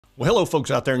Well, hello, folks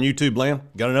out there in YouTube land.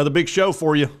 Got another big show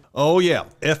for you. Oh, yeah.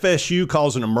 FSU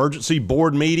calls an emergency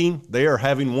board meeting. They are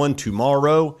having one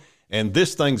tomorrow, and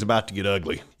this thing's about to get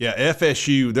ugly. Yeah,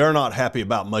 FSU, they're not happy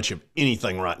about much of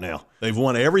anything right now. They've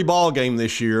won every ball game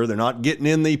this year. They're not getting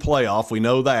in the playoff. We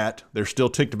know that. They're still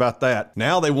ticked about that.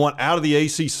 Now they want out of the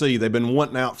ACC. They've been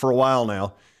wanting out for a while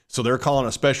now, so they're calling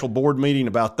a special board meeting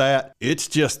about that. It's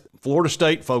just Florida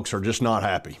State folks are just not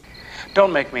happy.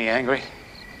 Don't make me angry.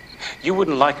 You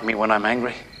wouldn't like me when I'm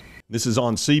angry. This is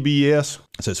on CBS.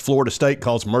 It says Florida State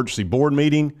calls emergency board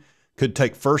meeting. Could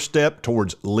take first step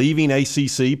towards leaving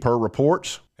ACC per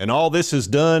reports. And all this is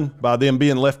done by them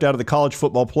being left out of the college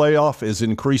football playoff is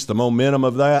increased the momentum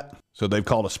of that. So they've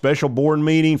called a special board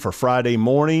meeting for Friday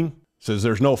morning. Says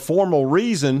there's no formal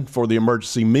reason for the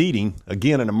emergency meeting.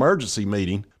 Again, an emergency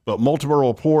meeting. But multiple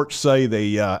reports say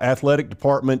the athletic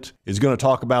department is going to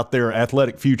talk about their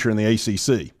athletic future in the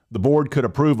ACC. The board could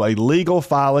approve a legal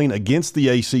filing against the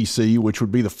ACC, which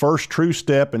would be the first true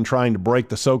step in trying to break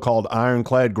the so-called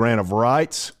ironclad grant of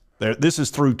rights. This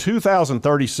is through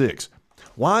 2036.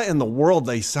 Why in the world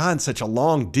they signed such a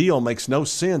long deal makes no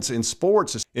sense in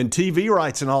sports. In TV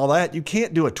rights and all that, you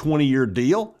can't do a 20-year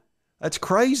deal. That's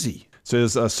crazy. It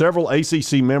says several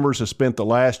ACC members have spent the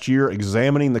last year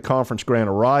examining the conference grant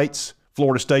of rights.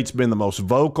 Florida State's been the most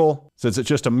vocal, since it's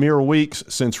just a mere weeks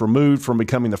since removed from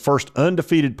becoming the first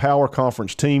undefeated power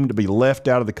conference team to be left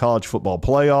out of the college football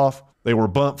playoff. They were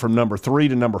bumped from number 3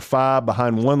 to number 5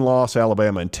 behind one loss,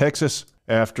 Alabama and Texas,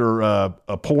 after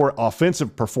a poor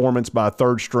offensive performance by a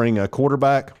third-string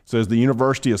quarterback. It says the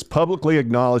university has publicly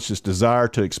acknowledged its desire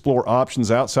to explore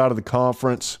options outside of the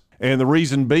conference, and the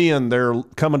reason being they're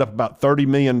coming up about $30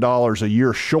 million a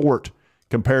year short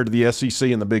compared to the SEC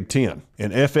and the Big Ten.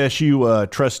 And FSU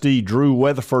trustee Drew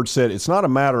Weatherford said it's not a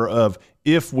matter of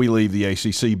if we leave the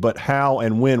ACC, but how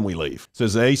and when we leave.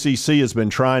 Says the ACC has been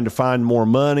trying to find more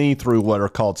money through what are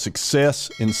called success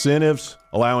incentives,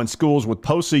 allowing schools with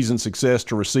postseason success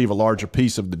to receive a larger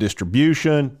piece of the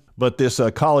distribution. But this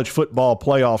college football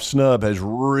playoff snub has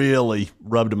really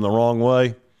rubbed them the wrong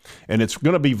way. And it's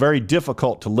going to be very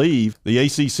difficult to leave. The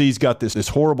ACC's got this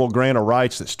horrible grant of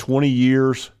rights that's 20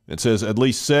 years. It says at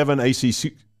least 7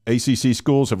 ACC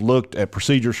schools have looked at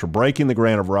procedures for breaking the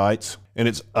grant of rights. And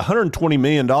it's $120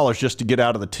 million just to get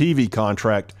out of the TV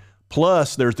contract.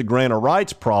 Plus, there's the grant of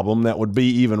rights problem that would be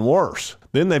even worse.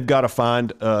 Then they've got to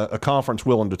find a conference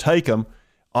willing to take them.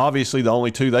 Obviously, the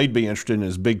only two they'd be interested in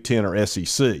is Big Ten or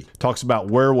SEC. Talks about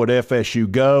where would FSU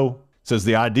go. Says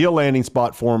the ideal landing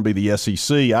spot for them be the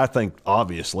SEC, I think,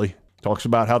 obviously. Talks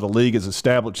about how the league has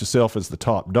established itself as the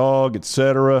top dog,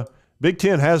 etc. Big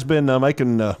Ten has been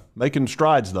making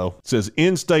strides, though. Says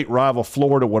in-state rival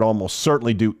Florida would almost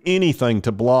certainly do anything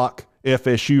to block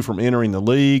FSU from entering the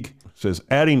league. Says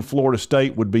adding Florida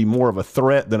State would be more of a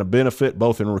threat than a benefit,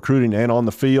 both in recruiting and on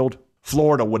the field.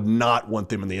 Florida would not want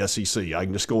them in the SEC. I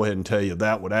can just go ahead and tell you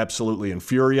that would absolutely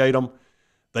infuriate them.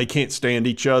 They can't stand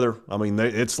each other. I mean,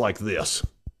 it's like this.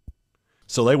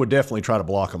 So they would definitely try to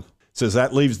block them. Says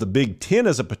that leaves the Big Ten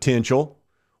as a potential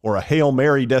or a Hail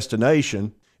Mary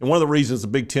destination. And one of the reasons the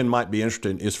Big Ten might be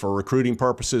interested is for recruiting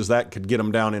purposes. That could get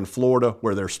them down in Florida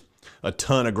where there's a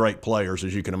ton of great players,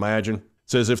 as you can imagine.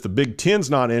 Says if the Big Ten's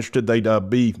not interested, they'd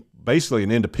be basically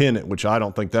an independent, which I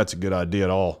don't think that's a good idea at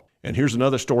all. And here's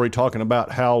another story talking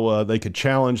about how they could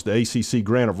challenge the ACC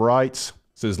grant of rights.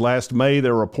 Says last May,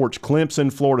 there were reports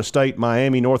Clemson, Florida State,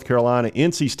 Miami, North Carolina,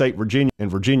 NC State, Virginia, and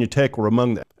Virginia Tech were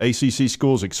among the ACC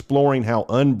schools exploring how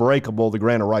unbreakable the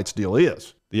grant of rights deal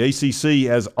is. The ACC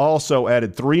has also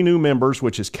added 3 new members,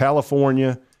 which is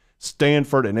California,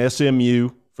 Stanford, and SMU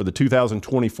for the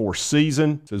 2024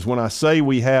 season. Says when I say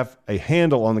we have a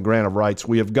handle on the grant of rights,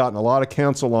 we have gotten a lot of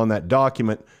counsel on that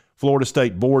document. Florida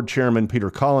State Board Chairman Peter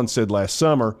Collins said last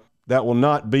summer, that will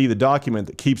not be the document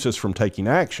that keeps us from taking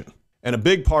action. And a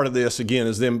big part of this, again,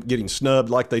 is them getting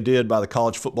snubbed like they did by the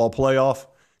College Football Playoff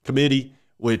Committee,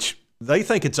 which they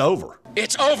think it's over.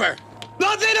 It's over.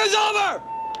 Nothing is over.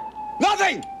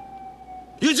 Nothing.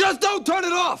 You just don't turn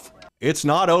it off. It's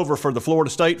not over for the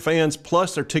Florida State fans,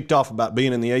 plus they're ticked off about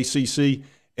being in the ACC,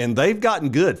 and they've gotten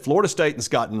good. Florida State has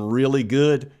gotten really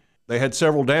good. They had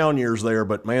several down years there,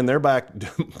 but, man, they're back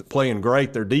playing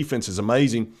great. Their defense is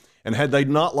amazing. And had they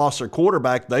not lost their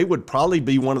quarterback, they would probably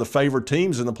be one of the favored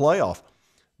teams in the playoff.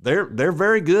 They're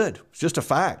very good. It's just a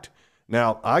fact.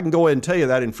 Now, I can go ahead and tell you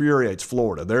that infuriates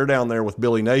Florida. They're down there with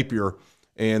Billy Napier,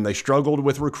 and they struggled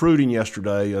with recruiting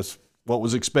yesterday as what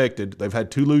was expected. They've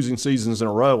had 2 losing seasons in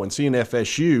a row, and seeing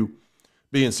FSU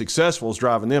being successful is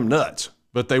driving them nuts.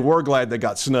 But they were glad they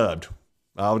got snubbed.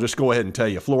 I'll just go ahead and tell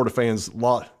you, Florida fans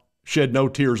shed no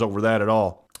tears over that at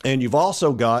all. And you've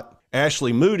also got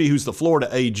Ashley Moody, who's the Florida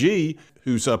AG,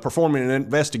 who's performing an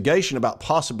investigation about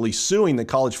possibly suing the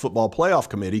College Football Playoff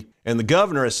Committee, and the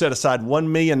governor has set aside $1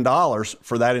 million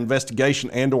for that investigation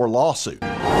and or lawsuit.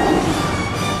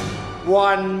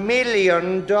 $1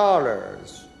 million.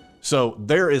 So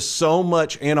there is so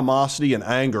much animosity and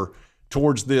anger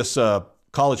towards this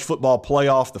college football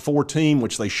playoff, the 4-team,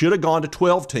 which they should have gone to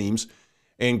 12 teams.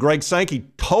 And Greg Sankey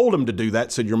told him to do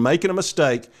that, said, you're making a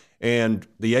mistake. And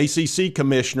the ACC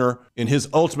commissioner, in his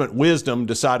ultimate wisdom,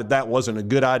 decided that wasn't a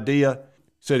good idea.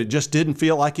 Said it just didn't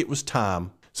feel like it was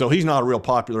time. So he's not a real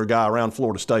popular guy around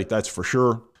Florida State, that's for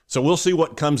sure. So we'll see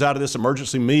what comes out of this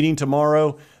emergency meeting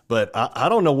tomorrow. But I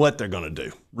don't know what they're going to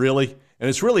do, really. And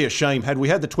it's really a shame. Had we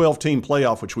had the 12-team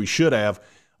playoff, which we should have,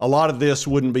 a lot of this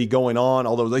wouldn't be going on,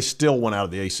 although they still went out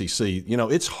of the ACC. You know,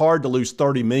 it's hard to lose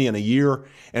 $30 million a year,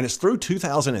 and it's through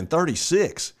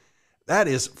 2036. That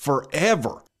is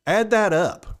forever. Add that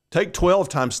up. Take 12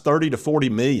 times 30 to 40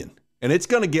 million. And it's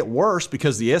going to get worse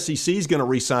because the SEC is going to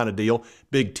re-sign a deal.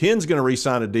 Big Ten's going to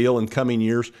re-sign a deal in coming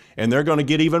years, and they're going to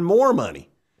get even more money.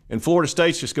 And Florida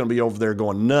State's just going to be over there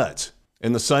going nuts.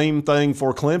 And the same thing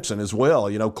for Clemson as well.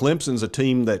 You know, Clemson's a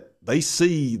team that they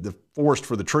see the forest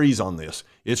for the trees on this.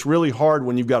 It's really hard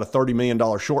when you've got a $30 million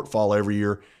shortfall every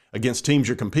year against teams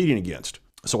you're competing against.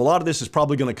 So a lot of this is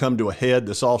probably going to come to a head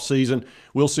this offseason.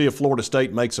 We'll see if Florida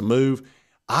State makes a move.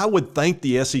 I would think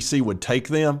the SEC would take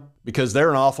them because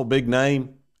they're an awful big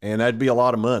name, and that'd be a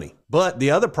lot of money. But the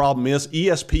other problem is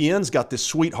ESPN's got this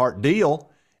sweetheart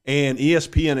deal, and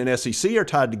ESPN and SEC are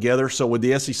tied together, so would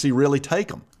the SEC really take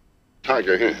them?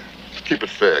 Tiger, here. Keep it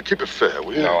fair. Keep it fair,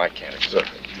 will you? No, I can't accept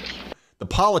it. The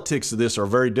politics of this are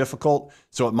very difficult,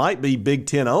 so it might be Big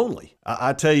Ten only.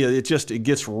 I tell you, it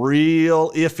gets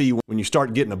real iffy when you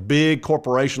start getting a big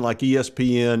corporation like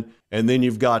ESPN, and then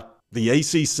you've got the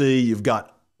ACC, you've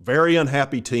got very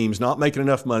unhappy teams not making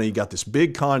enough money, you got this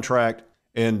big contract,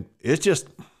 and this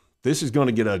is going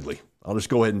to get ugly. I'll just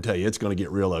go ahead and tell you, it's going to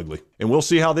get real ugly. And we'll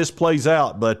see how this plays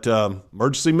out, but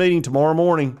emergency meeting tomorrow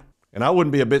morning. And I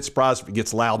wouldn't be a bit surprised if it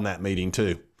gets loud in that meeting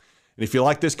too. And if you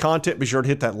like this content, be sure to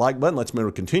hit that like button. Let's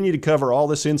continue to cover all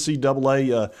this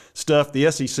NCAA stuff.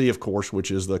 The SEC, of course,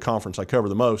 which is the conference I cover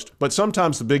the most. But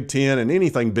sometimes the Big Ten and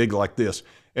anything big like this.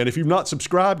 And if you've not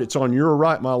subscribed, it's on your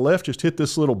right, my left. Just hit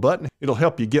this little button. It'll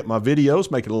help you get my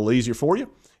videos, make it a little easier for you.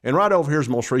 And right over here is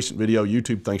the most recent video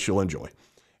YouTube thinks you'll enjoy.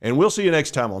 And we'll see you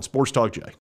next time on Sports Talk Jay.